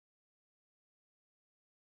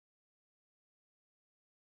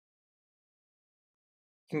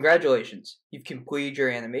Congratulations, you've completed your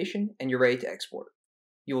animation and you're ready to export.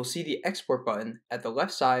 You will see the Export button at the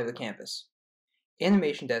left side of the canvas.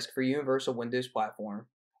 Animation Desk for Universal Windows Platform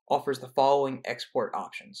offers the following export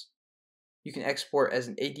options. You can export as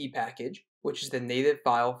an AD package, which is the native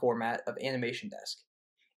file format of Animation Desk.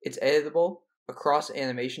 It's editable across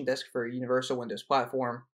Animation Desk for Universal Windows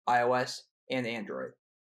Platform, iOS, and Android.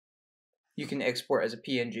 You can export as a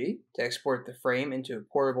PNG to export the frame into a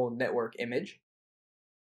portable network image.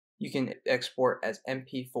 You can export as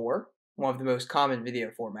MP4, one of the most common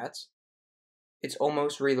video formats. It's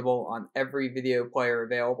almost readable on every video player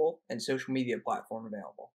available and social media platform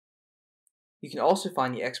available. You can also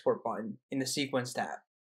find the Export button in the Sequence tab.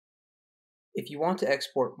 If you want to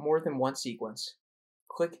export more than one sequence,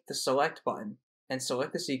 click the Select button and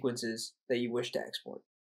select the sequences that you wish to export.